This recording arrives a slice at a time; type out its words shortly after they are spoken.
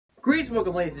Greetings,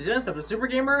 welcome ladies and gents, I'm the Super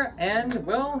Gamer, and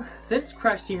well, since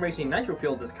Crash Team Racing Nitro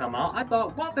Fueled has come out, I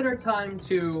thought what better time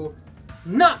to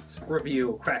not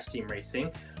review Crash Team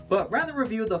Racing, but rather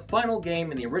review the final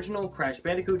game in the original Crash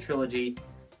Bandicoot trilogy,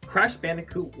 Crash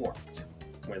Bandicoot Warped.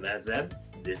 With that said,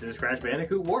 this is Crash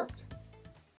Bandicoot Warped.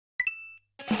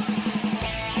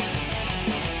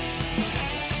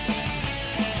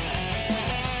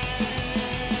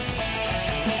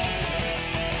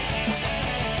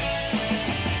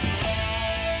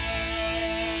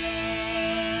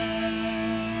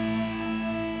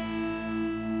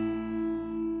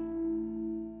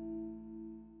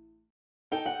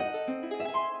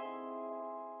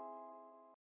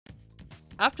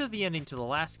 After the ending to the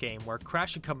last game, where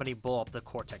Crash and company blow up the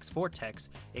Cortex Vortex,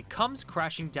 it comes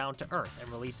crashing down to Earth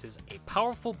and releases a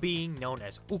powerful being known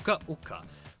as Uka Uka,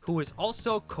 who is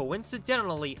also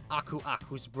coincidentally Aku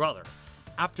Aku's brother.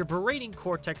 After berating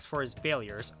Cortex for his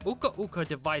failures, Uka Uka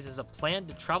devises a plan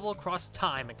to travel across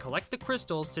time and collect the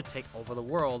crystals to take over the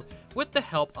world with the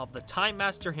help of the Time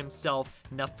Master himself,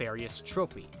 Nefarious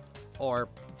Tropy, or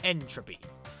Entropy.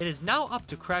 It is now up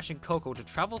to Crash and Coco to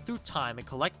travel through time and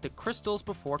collect the crystals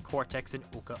before Cortex and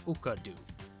Uka Uka do.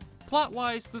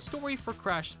 Plot-wise, the story for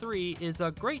Crash 3 is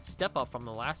a great step up from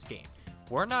the last game.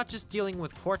 We're not just dealing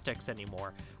with Cortex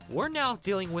anymore, we're now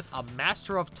dealing with a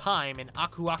Master of Time and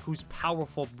Aku Aku's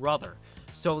powerful brother.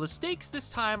 So the stakes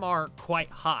this time are quite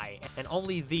high, and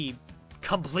only the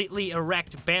completely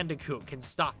erect Bandicoot can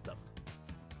stop them.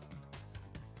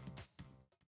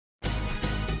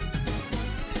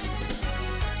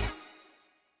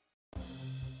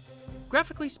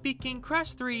 Graphically speaking,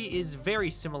 Crash 3 is very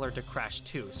similar to Crash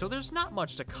 2, so there's not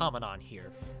much to comment on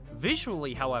here.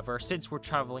 Visually, however, since we're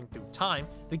traveling through time,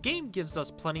 the game gives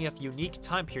us plenty of unique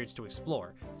time periods to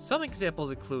explore. Some examples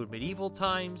include medieval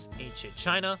times, ancient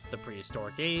China, the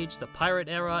prehistoric age, the pirate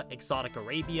era, exotic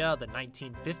Arabia, the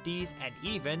 1950s, and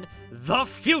even the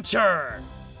future!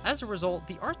 As a result,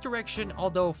 the art direction,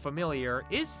 although familiar,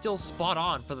 is still spot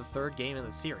on for the third game in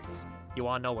the series. You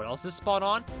wanna know what else is spot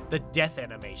on? The death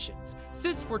animations.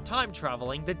 Since we're time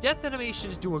traveling, the death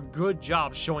animations do a good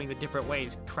job showing the different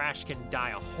ways Crash can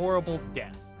die a horrible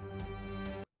death.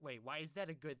 Wait, why is that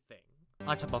a good thing?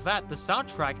 On top of that, the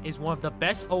soundtrack is one of the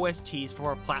best OSTs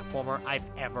for a platformer I've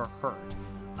ever heard.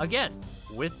 Again,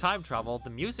 with time travel, the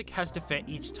music has to fit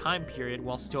each time period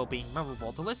while still being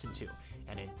memorable to listen to,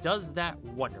 and it does that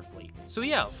wonderfully. So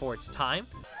yeah, for its time,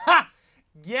 ha!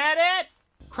 Get it?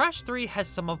 Crash 3 has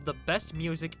some of the best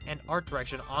music and art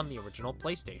direction on the original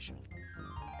PlayStation.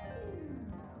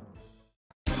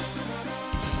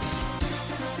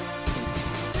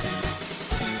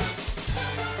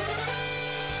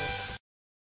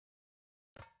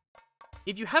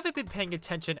 If you haven't been paying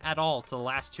attention at all to the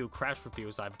last two Crash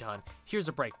reviews I've done, here's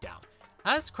a breakdown.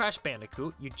 As Crash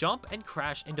Bandicoot, you jump and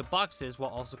crash into boxes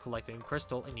while also collecting a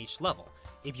crystal in each level.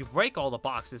 If you break all the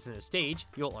boxes in a stage,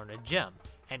 you'll earn a gem.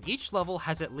 And each level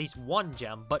has at least one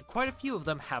gem, but quite a few of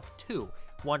them have two.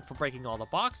 One for breaking all the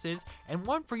boxes, and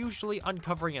one for usually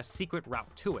uncovering a secret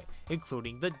route to it,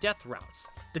 including the death routes.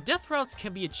 The death routes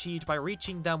can be achieved by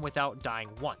reaching them without dying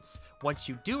once. Once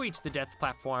you do reach the death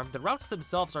platform, the routes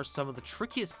themselves are some of the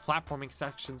trickiest platforming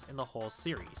sections in the whole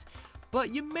series.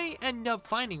 But you may end up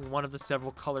finding one of the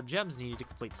several colored gems needed to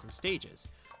complete some stages.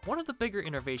 One of the bigger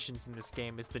innovations in this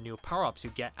game is the new power-ups you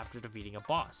get after defeating a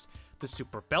boss. The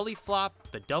super belly flop,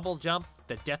 the double jump,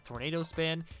 the death tornado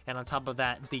spin, and on top of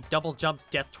that, the double jump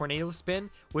death tornado spin,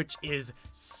 which is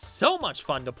so much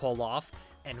fun to pull off,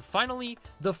 and finally,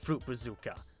 the fruit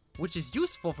bazooka, which is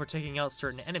useful for taking out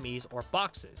certain enemies or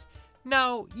boxes.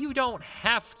 Now, you don't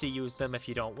have to use them if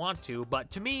you don't want to, but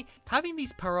to me, having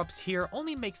these power-ups here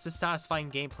only makes the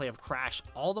satisfying gameplay of Crash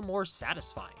all the more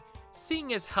satisfying.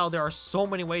 Seeing as how there are so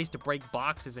many ways to break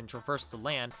boxes and traverse the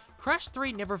land, Crash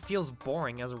 3 never feels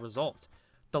boring as a result.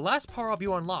 The last power-up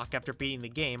you unlock after beating the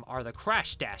game are the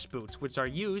Crash Dash boots, which are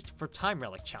used for time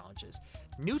relic challenges.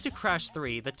 New to Crash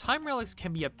 3, the time relics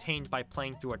can be obtained by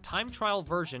playing through a time trial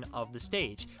version of the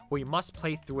stage, where you must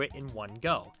play through it in one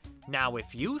go. Now,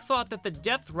 if you thought that the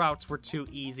death routes were too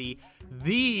easy,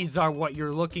 these are what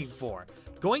you're looking for.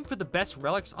 Going for the best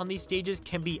relics on these stages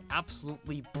can be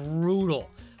absolutely brutal,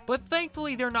 but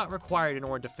thankfully they're not required in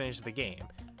order to finish the game.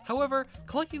 However,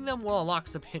 collecting them will unlock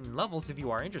some hidden levels if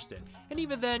you are interested, and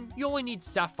even then, you only need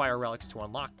Sapphire relics to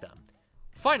unlock them.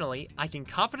 Finally, I can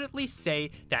confidently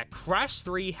say that Crash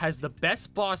 3 has the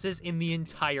best bosses in the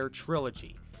entire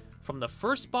trilogy. From the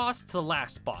first boss to the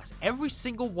last boss, every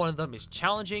single one of them is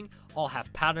challenging, all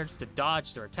have patterns to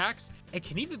dodge their attacks, and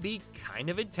can even be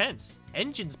kind of intense.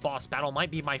 Engine's boss battle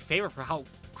might be my favorite for how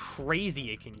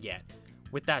crazy it can get.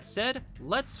 With that said,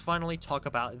 let's finally talk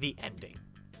about the ending.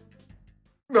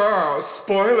 Ah,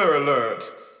 spoiler alert!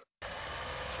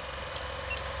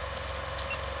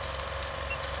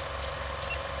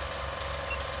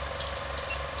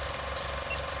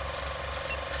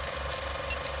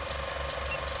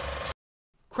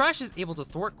 Crash is able to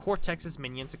thwart Cortex's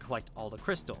minions to collect all the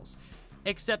crystals.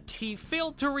 Except he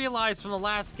failed to realize from the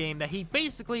last game that he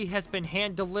basically has been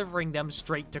hand-delivering them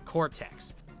straight to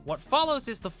Cortex. What follows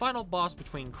is the final boss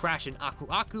between Crash and Aku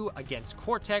Aku against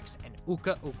Cortex and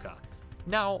Uka Uka.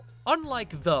 Now,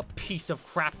 unlike the piece of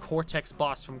crap Cortex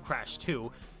boss from Crash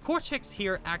 2, Cortex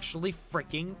here actually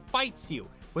freaking fights you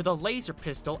with a laser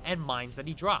pistol and mines that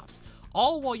he drops,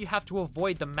 all while you have to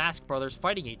avoid the Mask Brothers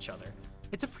fighting each other.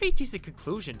 It's a pretty decent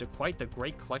conclusion to quite the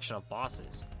great collection of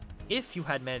bosses. If you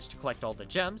had managed to collect all the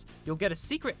gems, you'll get a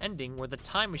secret ending where the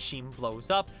time machine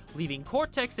blows up, leaving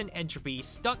Cortex and Entropy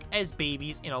stuck as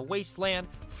babies in a wasteland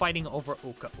fighting over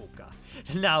Uka Uka.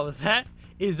 Now that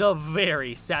is a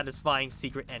very satisfying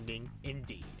secret ending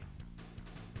indeed.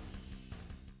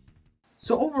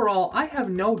 So overall, I have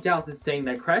no doubts in saying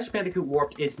that Crash Bandicoot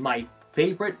Warped is my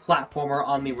favorite platformer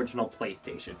on the original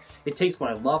PlayStation. It takes what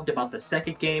I loved about the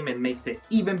second game and makes it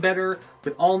even better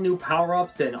with all new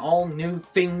power-ups and all new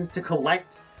things to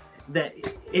collect.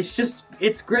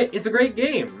 It's great. It's a great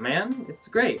game, man. It's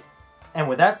great. And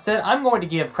with that said, I'm going to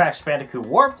give Crash Bandicoot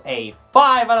Warped a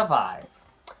 5 out of 5.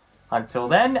 Until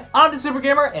then, I'm the Super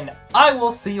Gamer, and I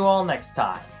will see you all next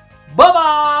time.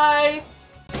 Bye-bye!